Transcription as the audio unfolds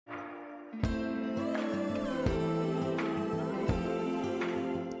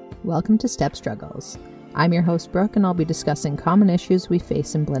Welcome to Step Struggles. I'm your host, Brooke, and I'll be discussing common issues we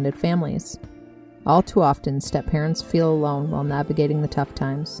face in blended families. All too often, step parents feel alone while navigating the tough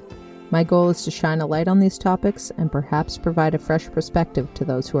times. My goal is to shine a light on these topics and perhaps provide a fresh perspective to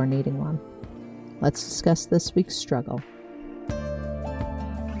those who are needing one. Let's discuss this week's struggle.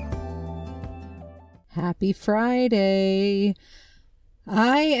 Happy Friday!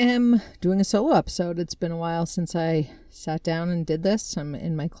 I am doing a solo episode. It's been a while since I sat down and did this. I'm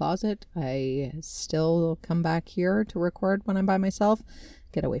in my closet. I still come back here to record when I'm by myself,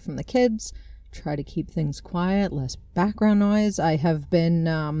 get away from the kids, try to keep things quiet, less background noise. I have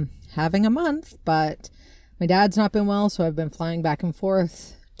been having a month, but my dad's not been well, so I've been flying back and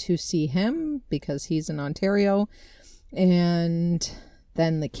forth to see him because he's in Ontario. And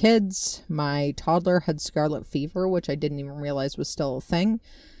then the kids, my toddler had scarlet fever, which I didn't even realize was still a thing.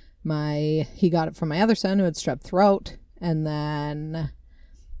 He got it from my other son who had strep throat, and then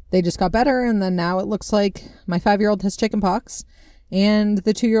they just got better, and then now it looks like my 5-year-old has chickenpox, and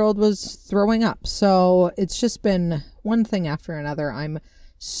the 2-year-old was throwing up. So it's just been one thing after another. I'm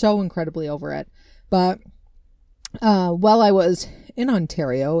so incredibly over it. But while I was in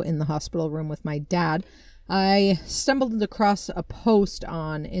Ontario in the hospital room with my dad, I stumbled across a post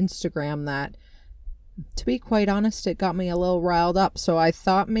on Instagram that, to be quite honest, it got me a little riled up. So I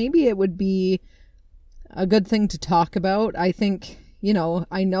thought maybe it would be a good thing to talk about. I think,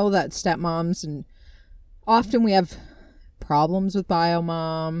 I know that stepmoms, and often we have problems with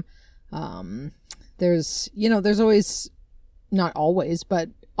biomom. There's always, not always, but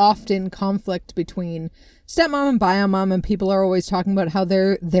often conflict between stepmom and biomom, and people are always talking about how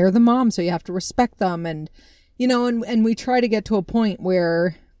they're the mom, so you have to respect them, and we try to get to a point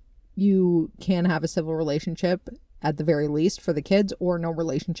where you can have a civil relationship at the very least for the kids, or no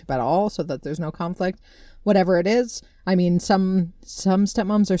relationship at all, so that there's no conflict, whatever it is. I mean, some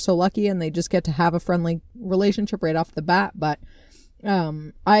stepmoms are so lucky and they just get to have a friendly relationship right off the bat, but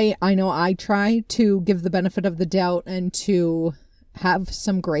I know I try to give the benefit of the doubt and to have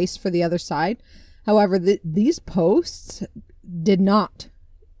some grace for the other side. However, these posts did not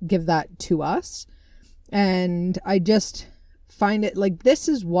give that to us. And I just find it like, this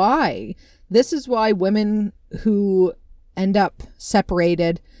is why women who end up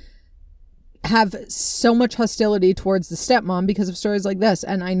separated have so much hostility towards the stepmom because of stories like this.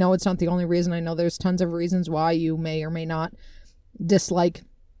 And I know it's not the only reason. I know there's tons of reasons why you may or may not dislike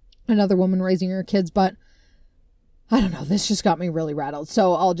another woman raising your kids, but I don't know. This just got me really rattled.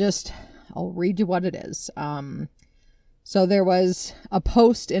 So I'll read you what it is. So there was a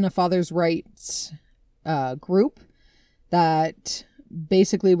post in a father's rights group that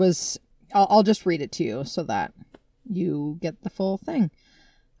basically was, I'll just read it to you so that you get the full thing.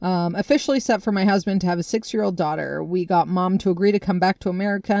 Officially set for my husband to have a 6-year-old daughter. We got mom to agree to come back to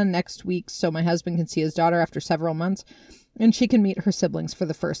America next week so my husband can see his daughter after several months and she can meet her siblings for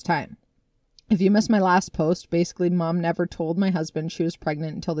the first time. If you missed my last post, basically mom never told my husband she was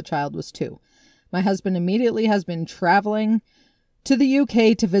pregnant until the child was 2. My husband immediately has been traveling to the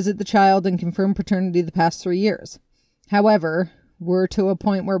UK to visit the child and confirm paternity the past 3 years. However, we're to a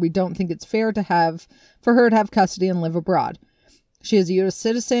point where we don't think it's fair for her to have custody and live abroad. She is a U.S.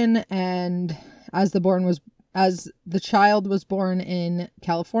 citizen, and as the child was born in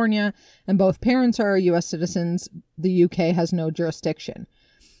California and both parents are U.S. citizens, the UK has no jurisdiction.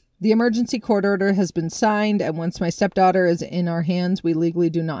 The emergency court order has been signed, and once my stepdaughter is in our hands, we legally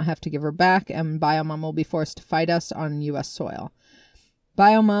do not have to give her back, and biomom will be forced to fight us on U.S. soil.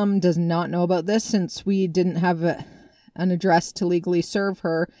 Biomom does not know about this since we didn't have an address to legally serve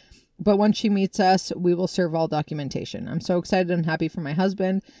her, but once she meets us, we will serve all documentation. I'm so excited and happy for my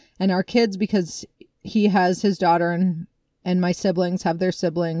husband and our kids because he has his daughter and my siblings have their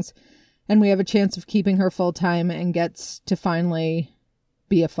siblings, and we have a chance of keeping her full time and gets to finally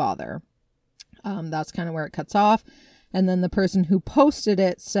be a father. That's kind of where it cuts off. And then the person who posted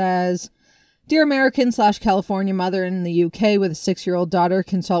it says, Dear American/California mother in the UK with a 6-year-old daughter,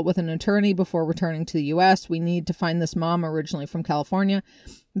 consult with an attorney before returning to the US. We need to find this mom originally from California.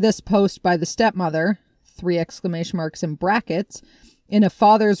 This post by the stepmother, 3 exclamation marks in brackets, in a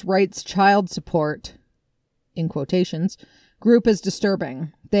father's rights child support, in quotations, group is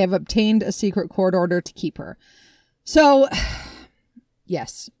disturbing. They have obtained a secret court order to keep her. So,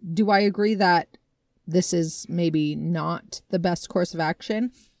 yes, do I agree that this is maybe not the best course of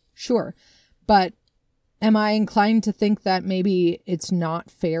action? Sure. But am I inclined to think that maybe it's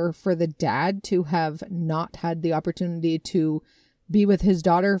not fair for the dad to have not had the opportunity to be with his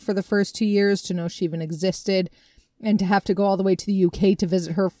daughter for the first 2 years, to know she even existed, and to have to go all the way to the UK to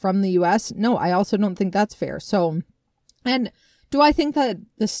visit her from the US. No, I also don't think that's fair. So, and do I think that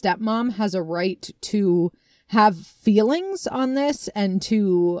the stepmom has a right to have feelings on this and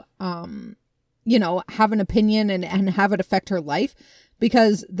to, have an opinion and have it affect her life?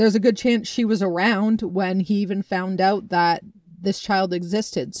 Because there's a good chance she was around when he even found out that this child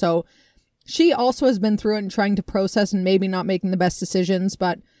existed. So she also has been through it and trying to process and maybe not making the best decisions,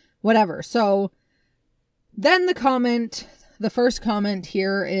 but whatever. So then the first comment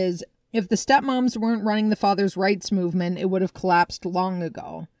here is, if the stepmoms weren't running the father's rights movement, it would have collapsed long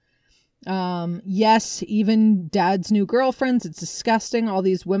ago. Yes, even dad's new girlfriends. It's disgusting. All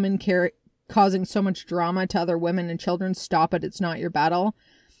these women causing so much drama to other women and children. Stop it. It's not your battle.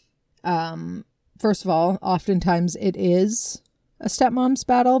 First of all, oftentimes it is a stepmom's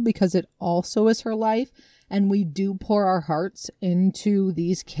battle because it also is her life. And we do pour our hearts into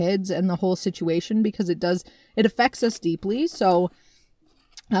these kids and the whole situation because it affects us deeply. So,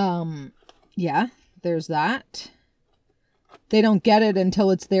 yeah, there's that. They don't get it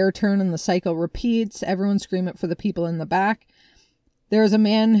until it's their turn and the cycle repeats. Everyone scream it for the people in the back. There's a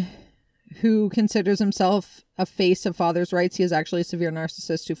man who considers himself a face of father's rights. He is actually a severe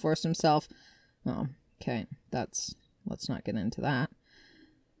narcissist who forced himself. Oh, okay. Let's not get into that.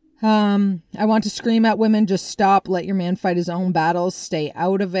 I want to scream at women, just stop. Let your man fight his own battles. Stay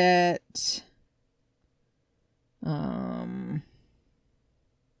out of it.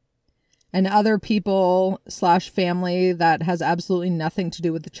 And other people / family that has absolutely nothing to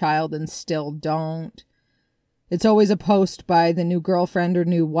do with the child and still don't. It's always a post by the new girlfriend or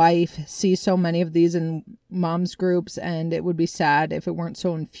new wife. See so many of these in moms groups, and it would be sad if it weren't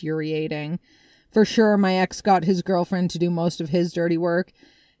so infuriating. For sure, my ex got his girlfriend to do most of his dirty work.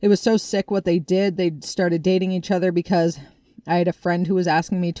 It was so sick what they did. They started dating each other because I had a friend who was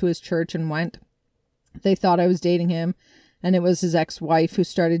asking me to his church and went. They thought I was dating him, and it was his ex-wife who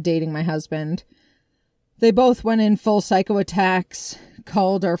started dating my husband. They both went in full psycho attacks,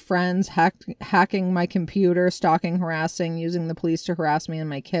 called our friends, hacking my computer, stalking, harassing, using the police to harass me and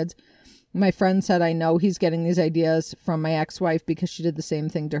my kids. My friend said, I know he's getting these ideas from my ex-wife because she did the same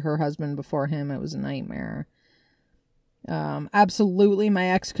thing to her husband before him. It was a nightmare. Absolutely, my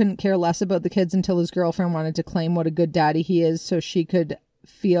ex couldn't care less about the kids until his girlfriend wanted to claim what a good daddy he is so she could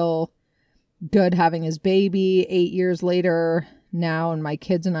feel good having his baby. 8 years later now, and my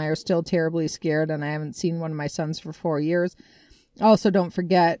kids and I are still terribly scared, and I haven't seen one of my sons for 4 years. Also, don't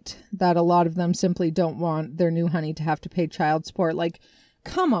forget that a lot of them simply don't want their new honey to have to pay child support. Like,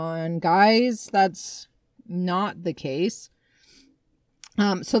 come on, guys, that's not the case.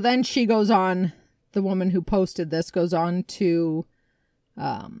 So then she goes on, the woman who posted this goes on to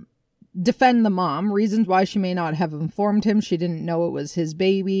defend the mom. Reasons why she may not have informed him. She didn't know it was his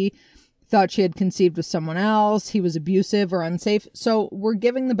baby. Thought she had conceived with someone else. He was abusive or unsafe. So we're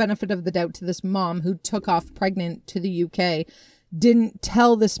giving the benefit of the doubt to this mom who took off pregnant to the UK. Didn't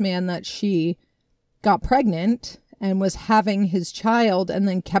tell this man that she got pregnant and was having his child, and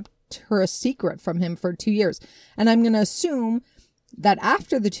then kept her a secret from him for 2 years. And I'm going to assume that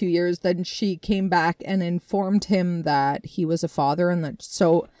after the 2 years, then she came back and informed him that he was a father. And that,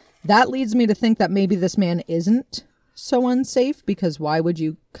 so that leads me to think that maybe this man isn't so unsafe, because why would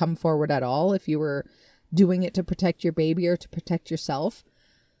you come forward at all if you were doing it to protect your baby or to protect yourself?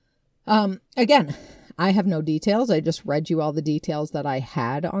 Again, I have no details. I just read you all the details that I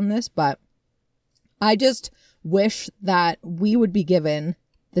had on this, but I just wish that we would be given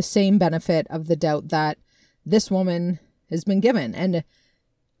the same benefit of the doubt that this woman has been given. And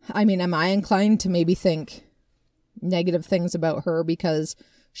I mean, am I inclined to maybe think negative things about her because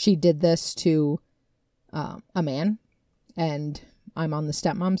she did this to a man, and I'm on the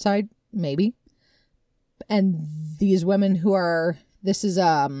stepmom side? Maybe. And these women who are, this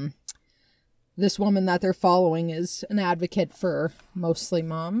woman that they're following is an advocate for mostly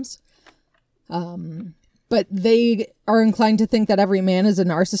moms. But they are inclined to think that every man is a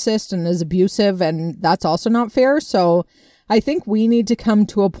narcissist and is abusive, and that's also not fair. So I think we need to come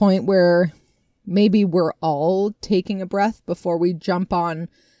to a point where maybe we're all taking a breath before we jump on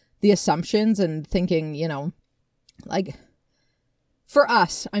the assumptions and thinking, you know, like, for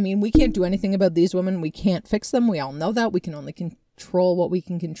us, I mean, we can't do anything about these women. We can't fix them. We all know that. We can only control what we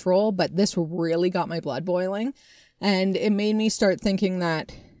can control. But this really got my blood boiling. And it made me start thinking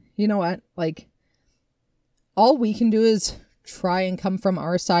that, you know what, like, all we can do is try and come from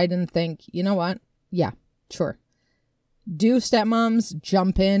our side and think, you know what? Yeah, sure. Do stepmoms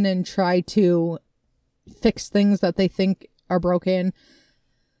jump in and try to fix things that they think are broken?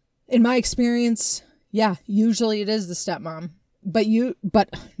 In my experience, yeah, usually it is the stepmom. But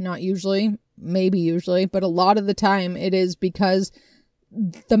not usually. maybe usually, but a lot of the time it is because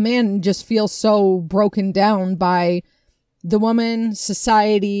the man just feels so broken down by the woman,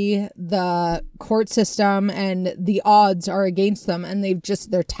 society, the court system, and the odds are against them, and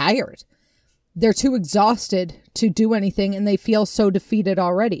they're tired. They're too exhausted to do anything, and they feel so defeated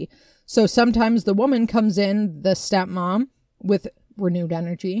already. So sometimes the woman comes in, the stepmom, with renewed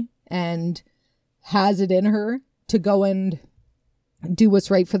energy and has it in her to go and do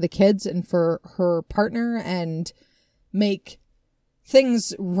what's right for the kids and for her partner and make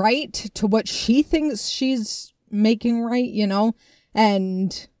things right to what she thinks she's making right, you know?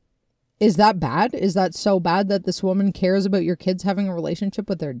 And is that bad? Is that so bad that this woman cares about your kids having a relationship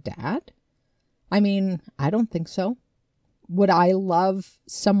with their dad? I mean, I don't think so. Would I love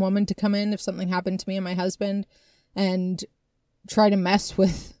some woman to come in if something happened to me and my husband and try to mess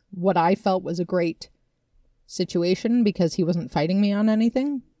with what I felt was a great situation because he wasn't fighting me on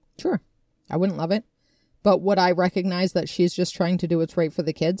anything? Sure, I wouldn't love it. But would I recognize that she's just trying to do what's right for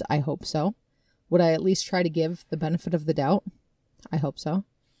the kids? I hope so. Would I at least try to give the benefit of the doubt? I hope so.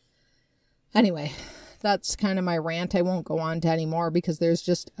 Anyway, that's kind of my rant. I won't go on to any more because there's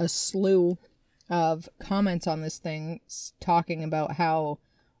just a slew of comments on this thing talking about how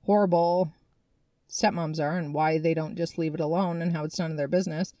horrible stepmoms are and why they don't just leave it alone and how it's none of their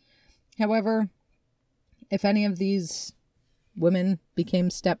business. However, if any of these women became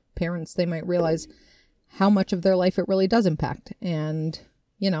step parents, they might realize how much of their life it really does impact. And,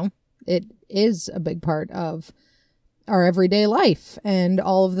 you know, it is a big part of our everyday life and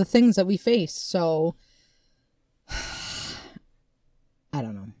all of the things that we face. So, I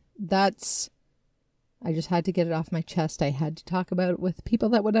don't know. I just had to get it off my chest. I had to talk about it with people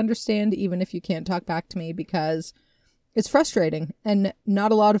that would understand, even if you can't talk back to me, because it's frustrating. And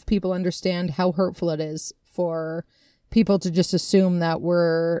not a lot of people understand how hurtful it is for people to just assume that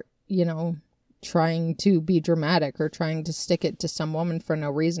we're, you know, trying to be dramatic or trying to stick it to some woman for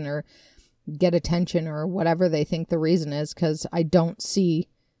no reason or get attention or whatever they think the reason is, because I don't see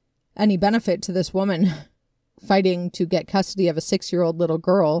any benefit to this woman fighting to get custody of a 6-year-old little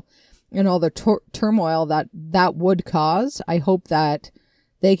girl and all the turmoil that would cause. I hope that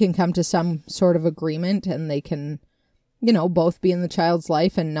they can come to some sort of agreement and they can, you know, both be in the child's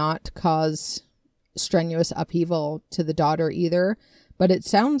life and not cause strenuous upheaval to the daughter either. But it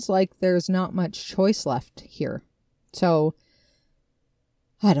sounds like there's not much choice left here. So,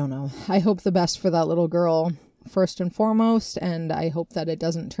 I don't know. I hope the best for that little girl first and foremost, and I hope that it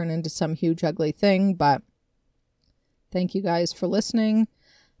doesn't turn into some huge ugly thing. But thank you guys for listening.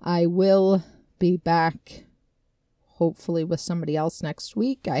 I will be back hopefully with somebody else next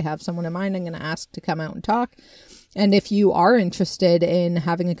week. I have someone in mind I'm going to ask to come out and talk. And if you are interested in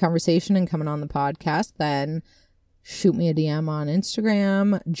having a conversation and coming on the podcast, then shoot me a DM on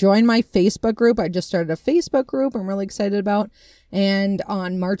Instagram. Join my Facebook group. I just started a Facebook group I'm really excited about. And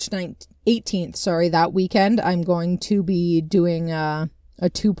on March 18th, that weekend, I'm going to be doing a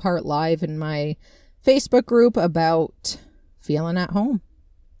 2-part live in my Facebook group about feeling at home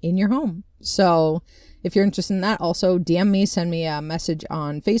in your home. So if you're interested in that, also DM me, send me a message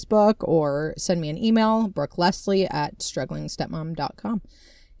on Facebook or send me an email, brookeleslie@strugglingstepmom.com.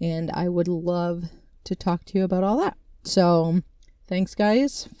 And I would love to talk to you about all that. So thanks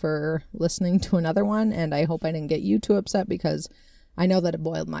guys for listening to another one. And I hope I didn't get you too upset because I know that it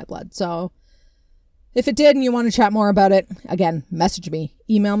boiled my blood. So if it did and you want to chat more about it, again, message me,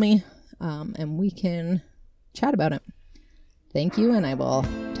 email me, and we can chat about it. Thank you, and I will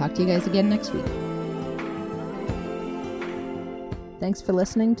talk to you guys again next week. Thanks for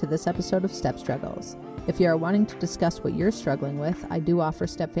listening to this episode of Step Struggles. If you are wanting to discuss what you're struggling with, I do offer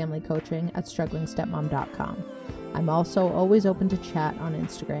step family coaching at strugglingstepmom.com. I'm also always open to chat on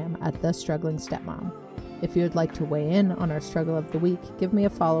Instagram at @thestrugglingstepmom. If you would like to weigh in on our struggle of the week, give me a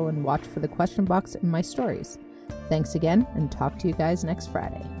follow and watch for the question box in my stories. Thanks again, and talk to you guys next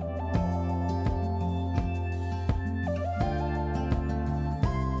Friday.